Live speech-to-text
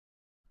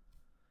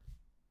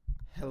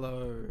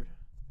Hello.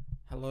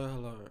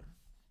 Hello.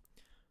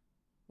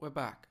 We're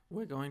back.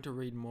 We're going to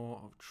read more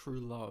of True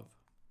Love,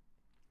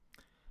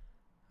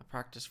 a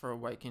practice for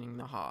awakening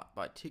the heart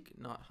by Thich,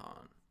 Nhat,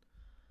 Hanh.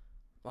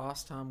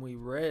 Last time we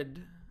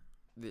read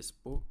this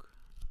book,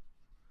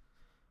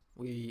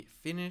 we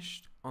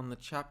finished on the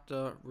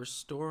chapter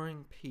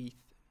Restoring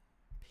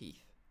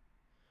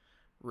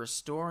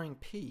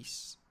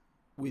peace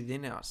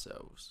within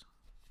ourselves.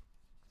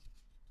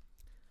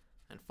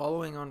 And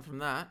following on from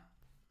that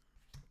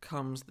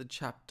comes the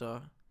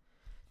chapter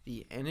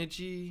The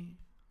Energy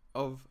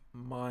of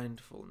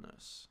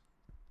Mindfulness.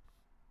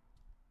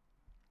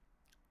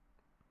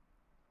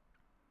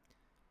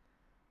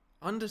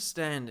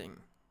 Understanding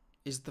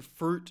is the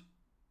fruit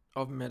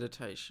of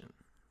meditation.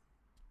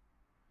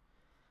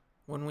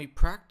 When we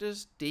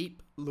practice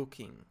deep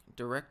looking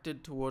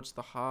directed towards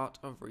the heart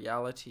of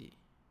reality,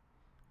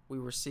 we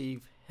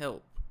receive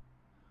help,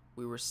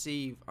 we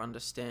receive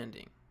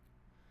understanding,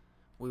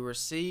 we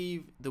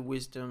receive the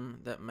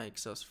wisdom that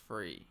makes us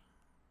free.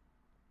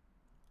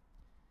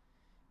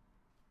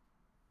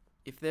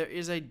 If there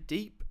is a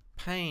deep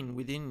pain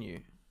within you,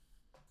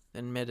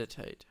 then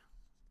meditate.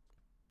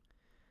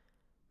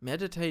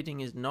 Meditating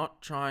is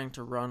not trying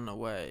to run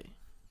away.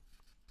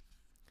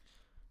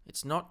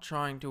 It's not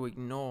trying to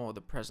ignore the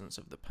presence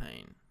of the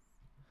pain,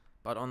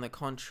 but on the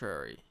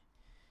contrary,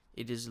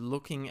 it is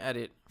looking at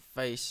it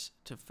face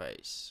to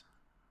face.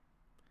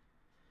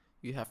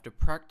 You have to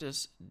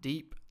practice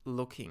deep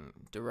looking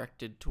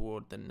directed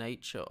toward the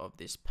nature of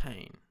this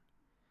pain,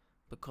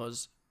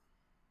 because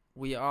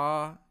we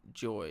are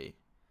joy,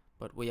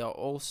 but we are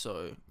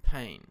also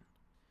pain.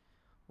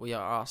 We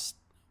are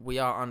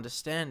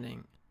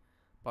understanding,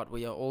 but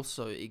we are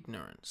also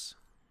ignorance.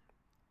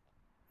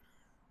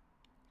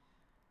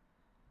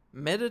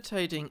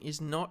 Meditating is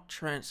not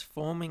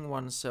transforming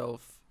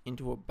oneself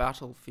into a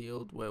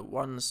battlefield where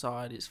one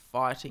side is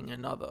fighting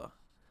another,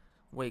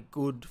 where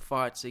good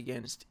fights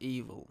against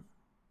evil.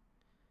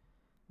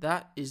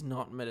 That is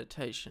not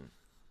meditation.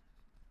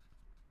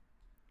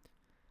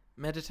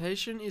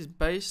 Meditation is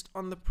based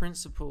on the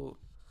principle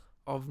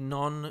of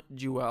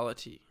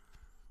non-duality.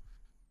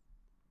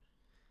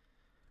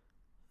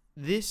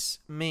 This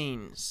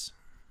means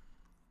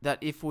that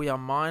if we are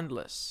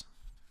mindless,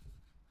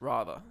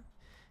 I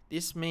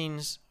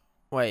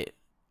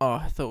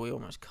thought we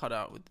almost cut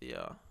out with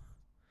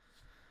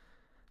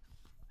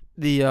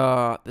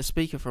the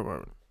speaker for a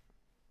moment.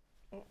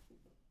 Oh,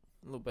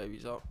 little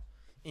baby's up.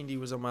 Indy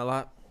was on my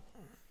lap.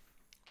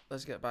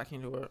 Let's get back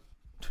into it.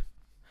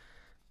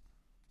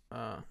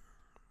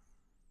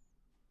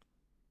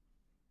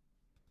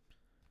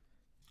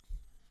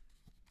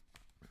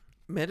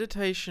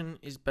 Meditation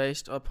is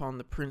based upon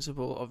the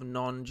principle of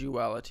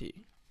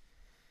non-duality.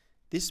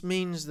 This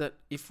means that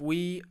if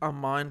we are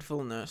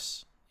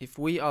mindfulness, if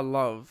we are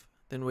love,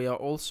 then we are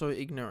also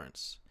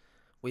ignorance.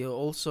 We are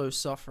also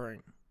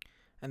suffering,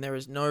 and there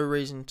is no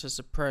reason to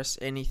suppress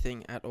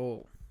anything at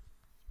all.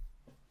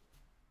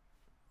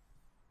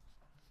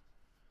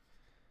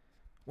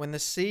 When the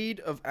seed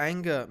of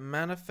anger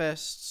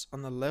manifests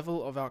on the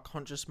level of our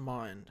conscious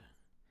mind,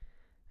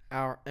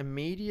 our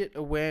immediate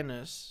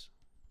awareness,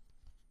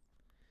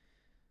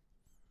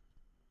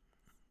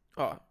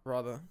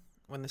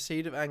 when the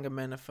seed of anger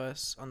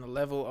manifests on the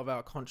level of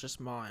our conscious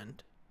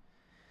mind,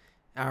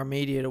 our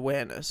immediate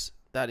awareness,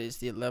 that is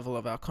the level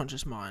of our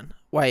conscious mind.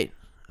 Wait,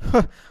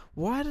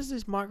 why does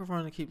this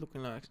microphone keep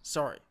looking like...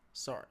 Sorry.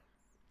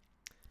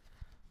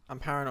 I'm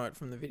paranoid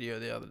from the video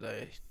the other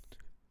day.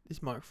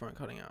 This microphone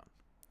cutting out.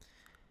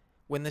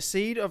 When the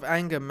seed of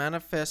anger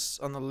manifests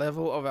on the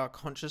level of our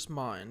conscious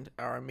mind,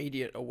 our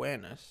immediate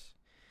awareness,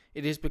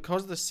 it is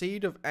because the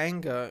seed of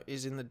anger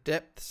is in the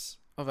depths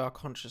of our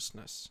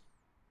consciousness.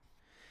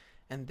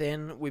 And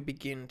then we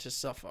begin to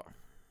suffer.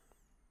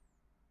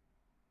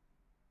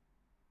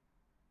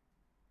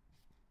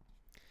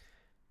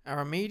 Our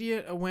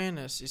immediate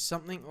awareness is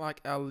something like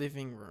our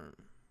living room.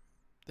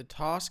 The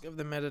task of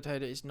the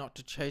meditator is not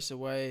to chase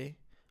away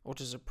or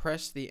to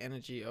suppress the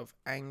energy of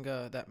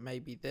anger that may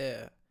be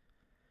there,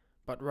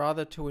 but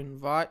rather to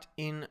invite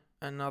in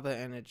another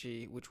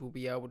energy which will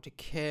be able to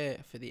care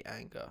for the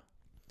anger.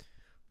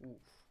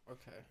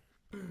 Okay.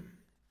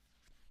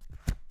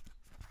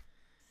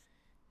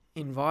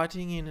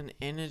 Inviting in an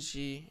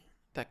energy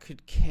that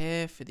could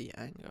care for the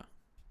anger.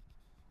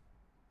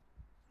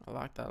 I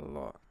like that a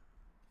lot.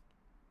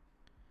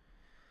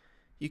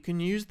 You can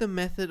use the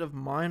method of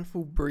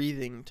mindful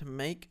breathing to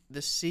make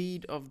the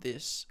seed of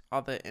this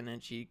other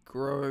energy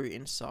grow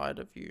inside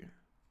of you.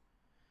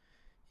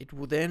 It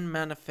will then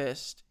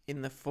manifest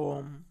in the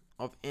form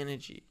of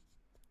energy,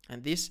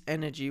 and this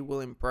energy will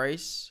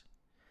embrace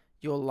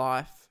your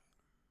life.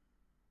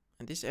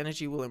 And this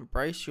energy will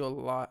embrace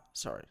your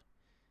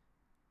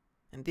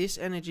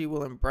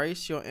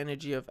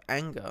energy of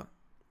anger,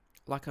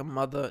 like a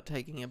mother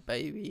taking a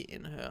baby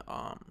in her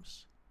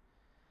arms.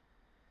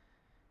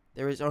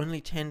 There is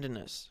only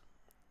tenderness.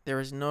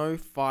 There is no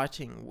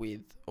fighting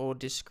with or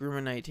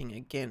discriminating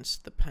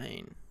against the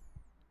pain.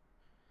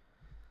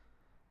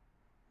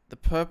 The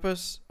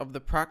purpose of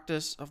the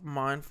practice of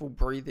mindful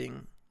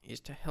breathing is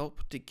to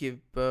help to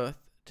give birth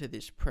to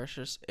this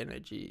precious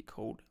energy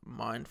called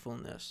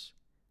mindfulness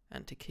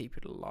and to keep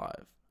it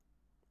alive.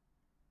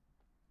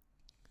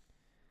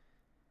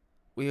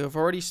 We have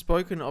already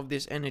spoken of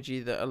this energy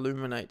that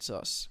illuminates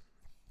us.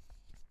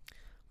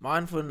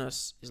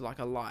 Mindfulness is like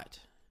a light,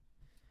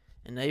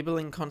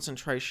 enabling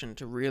concentration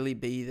to really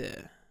be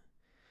there.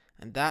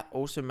 And that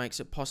also makes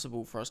it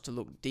possible for us to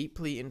look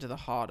deeply into the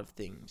heart of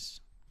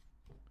things.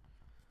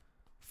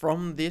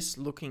 From this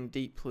looking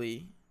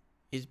deeply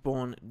is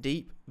born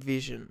deep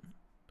vision,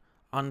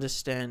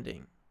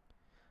 understanding.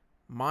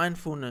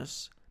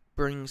 Mindfulness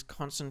brings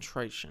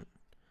concentration,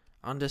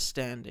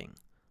 understanding,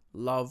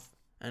 love,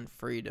 and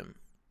freedom.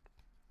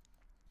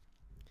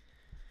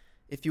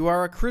 If you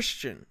are a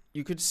Christian,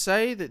 you could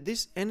say that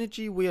this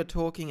energy we are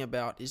talking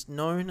about is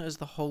known as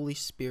the Holy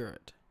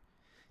Spirit,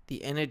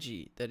 the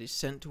energy that is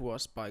sent to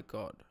us by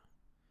God.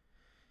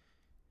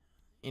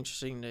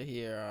 Interesting to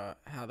hear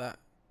how that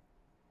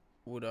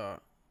would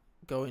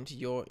go into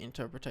your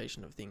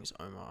interpretation of things,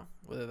 Omar,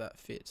 whether that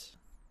fits.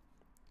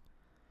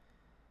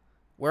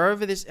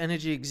 Wherever this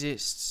energy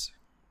exists,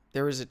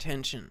 there is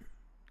attention,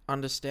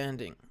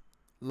 understanding,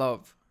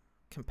 love,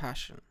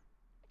 compassion.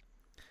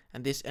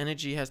 And this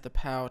energy has the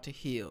power to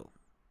heal.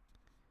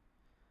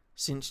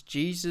 Since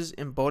Jesus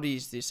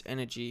embodies this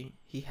energy,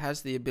 he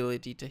has the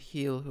ability to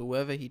heal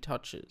whoever he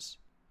touches.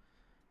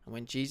 And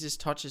when Jesus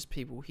touches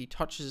people, he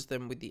touches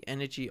them with the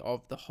energy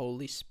of the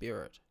Holy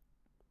Spirit.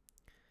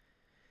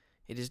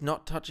 It is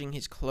not touching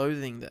his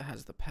clothing that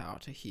has the power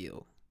to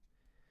heal.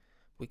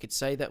 We could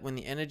say that when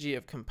the energy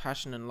of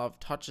compassion and love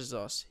touches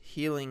us,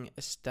 healing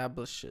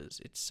establishes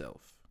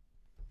itself.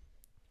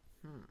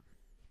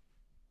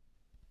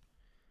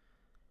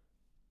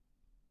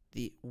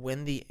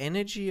 When the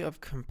energy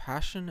of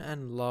compassion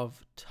and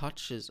love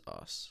touches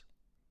us,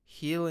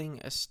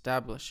 healing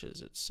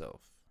establishes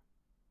itself.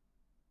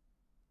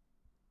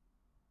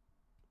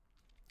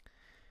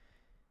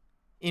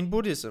 In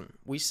Buddhism,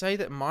 we say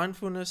that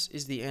mindfulness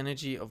is the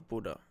energy of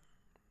Buddha.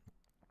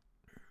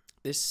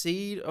 The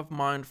seed of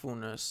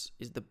mindfulness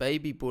is the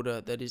baby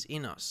Buddha that is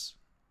in us.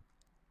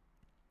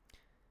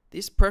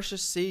 This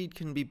precious seed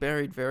can be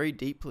buried very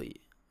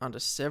deeply under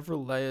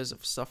several layers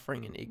of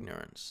suffering and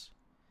ignorance.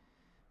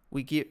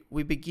 We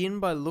begin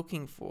by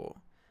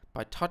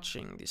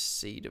touching this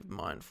seed of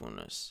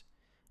mindfulness,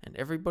 and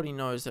everybody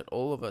knows that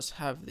all of us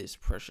have this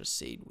precious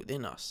seed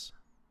within us.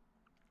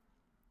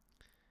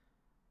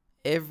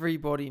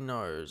 Everybody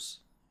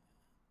knows,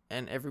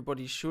 and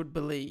everybody should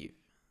believe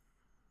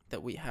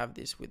that we have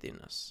this within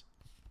us.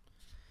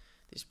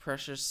 This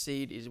precious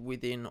seed is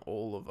within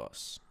all of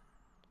us.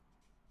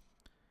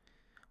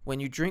 When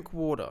you drink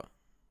water,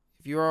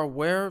 if you are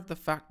aware of the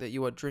fact that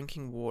you are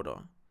drinking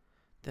water,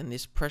 then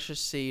this precious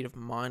seed of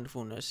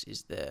mindfulness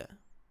is there.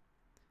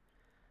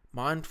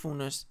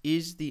 Mindfulness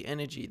is the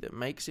energy that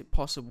makes it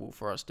possible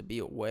for us to be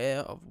aware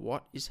of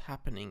what is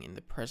happening in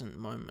the present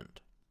moment.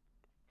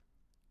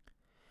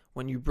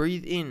 When you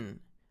breathe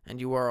in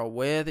and you are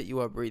aware that you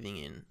are breathing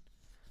in,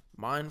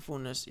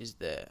 mindfulness is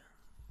there.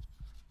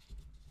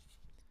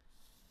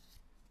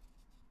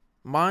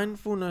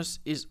 Mindfulness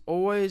is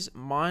always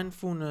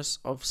mindfulness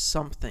of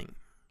something.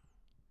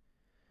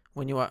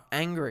 When you are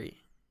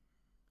angry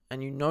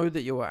and you know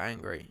that you are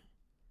angry,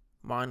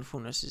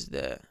 mindfulness is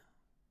there.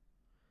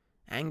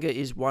 Anger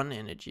is one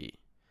energy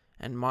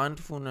and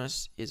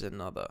mindfulness is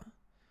another.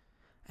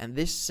 And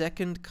this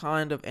second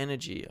kind of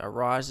energy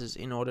arises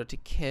in order to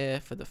care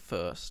for the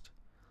first,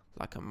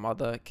 like a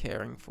mother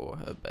caring for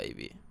her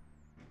baby.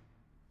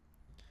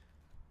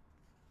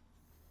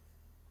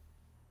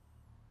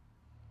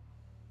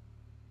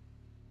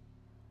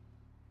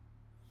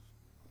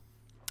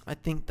 I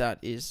think that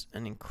is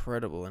an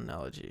incredible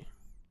analogy.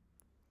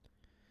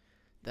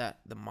 That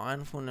the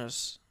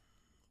mindfulness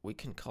we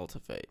can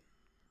cultivate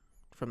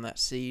from that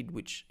seed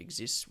which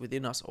exists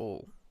within us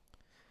all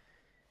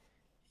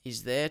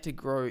is there to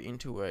grow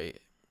into a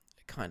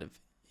kind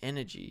of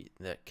energy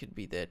that could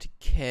be there to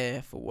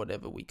care for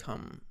whatever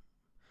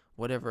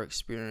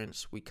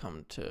experience we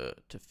come to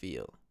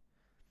feel.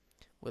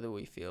 Whether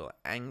we feel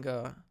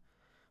anger,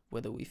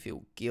 whether we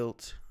feel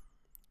guilt,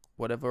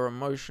 whatever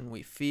emotion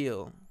we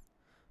feel,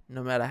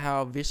 no matter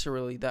how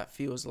viscerally that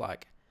feels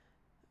like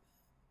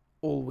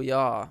all we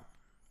are,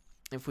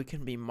 if we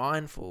can be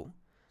mindful,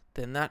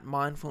 then that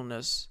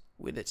mindfulness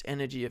with its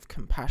energy of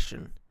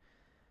compassion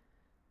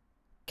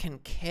can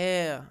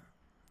care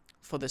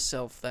for the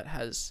self that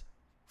has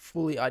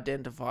fully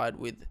identified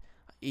with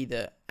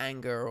either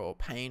anger or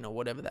pain or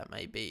whatever that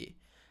may be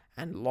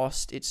and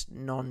lost its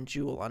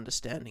non-dual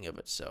understanding of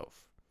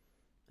itself.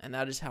 And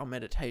that is how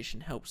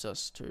meditation helps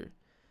us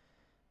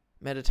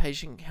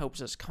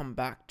come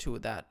back to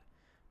that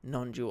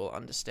non-dual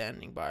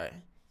understanding by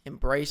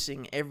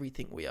embracing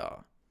everything we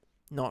are.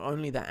 Not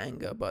only the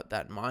anger, but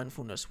that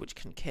mindfulness which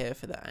can care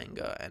for the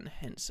anger and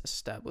hence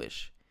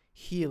establish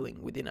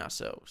healing within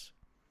ourselves.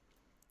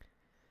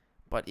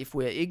 But if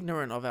we're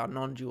ignorant of our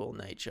non-dual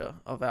nature,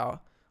 of our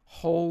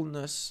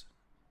wholeness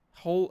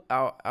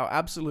our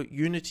absolute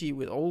unity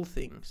with all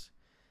things,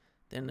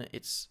 then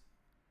it's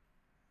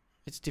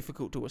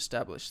difficult to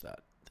establish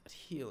that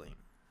healing.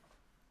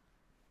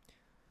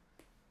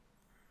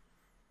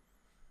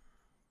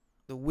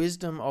 The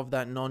wisdom of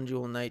that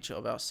non-dual nature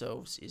of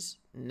ourselves is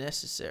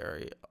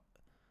necessary.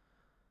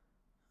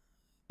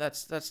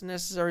 That's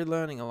necessary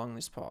learning along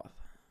this path.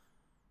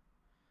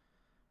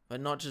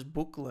 But not just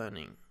book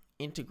learning,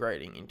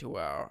 integrating into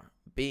our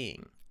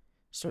being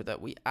so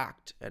that we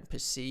act and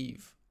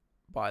perceive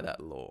by that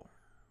law.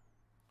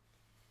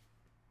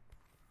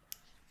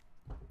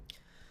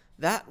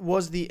 That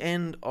was the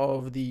end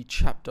of the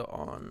chapter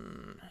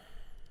on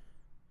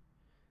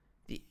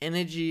the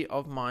energy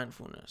of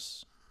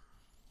mindfulness.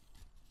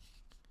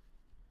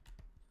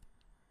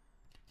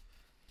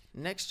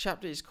 Next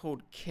chapter is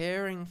called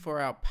Caring for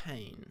Our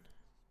Pain,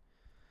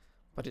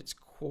 but it's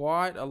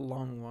quite a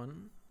long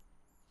one,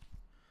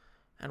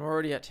 and we're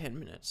already at 10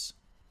 minutes,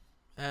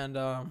 and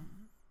I'm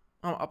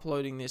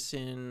uploading this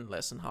in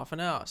less than half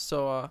an hour,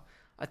 so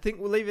I think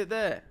we'll leave it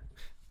there.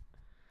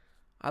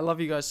 I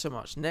love you guys so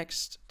much.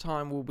 Next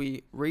time we'll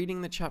be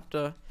reading the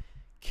chapter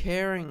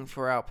Caring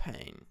for Our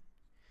Pain,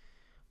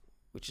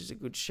 which is a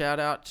good shout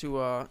out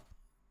to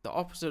the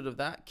opposite of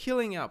that,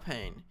 Killing Our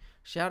Pain.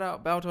 Shout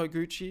out Balto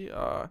Gucci,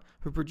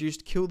 who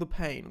produced Kill the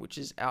Pain, which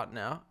is out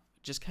now.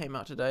 Just came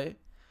out today.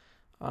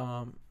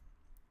 Banger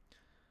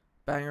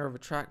of a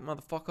track,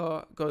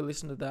 motherfucker. Go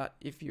listen to that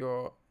if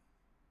you're...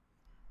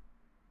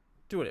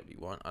 Do whatever you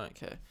want, I don't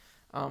care.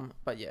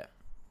 But yeah,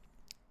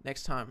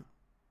 next time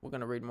we're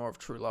going to read more of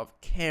True Love,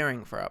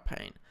 caring for our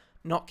pain,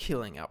 not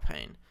killing our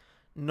pain.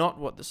 Not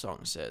what the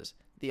song says,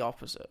 the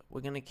opposite.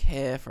 We're going to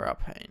care for our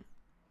pain.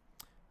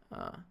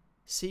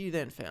 See you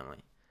then, family.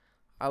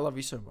 I love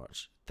you so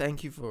much.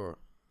 Thank you for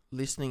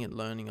listening and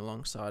learning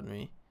alongside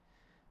me.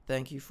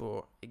 Thank you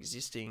for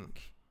existing.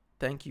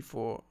 Thank you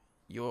for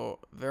your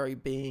very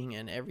being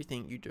and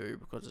everything you do,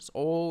 because it's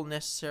all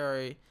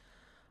necessary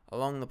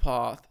along the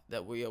path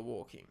that we are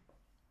walking.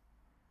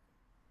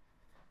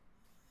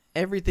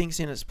 Everything's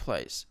in its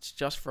place. It's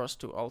just for us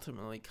to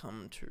ultimately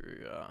come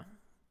to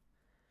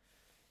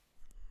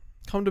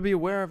be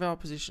aware of our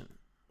position.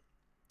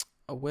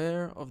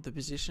 Aware of the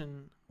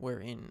position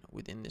we're in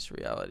within this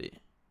reality.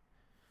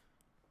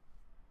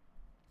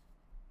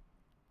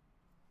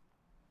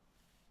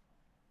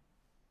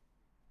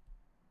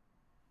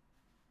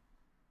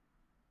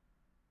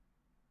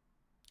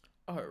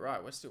 Oh,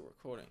 right, we're still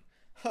recording.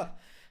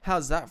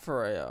 How's that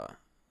for a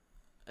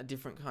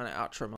different kind of outro?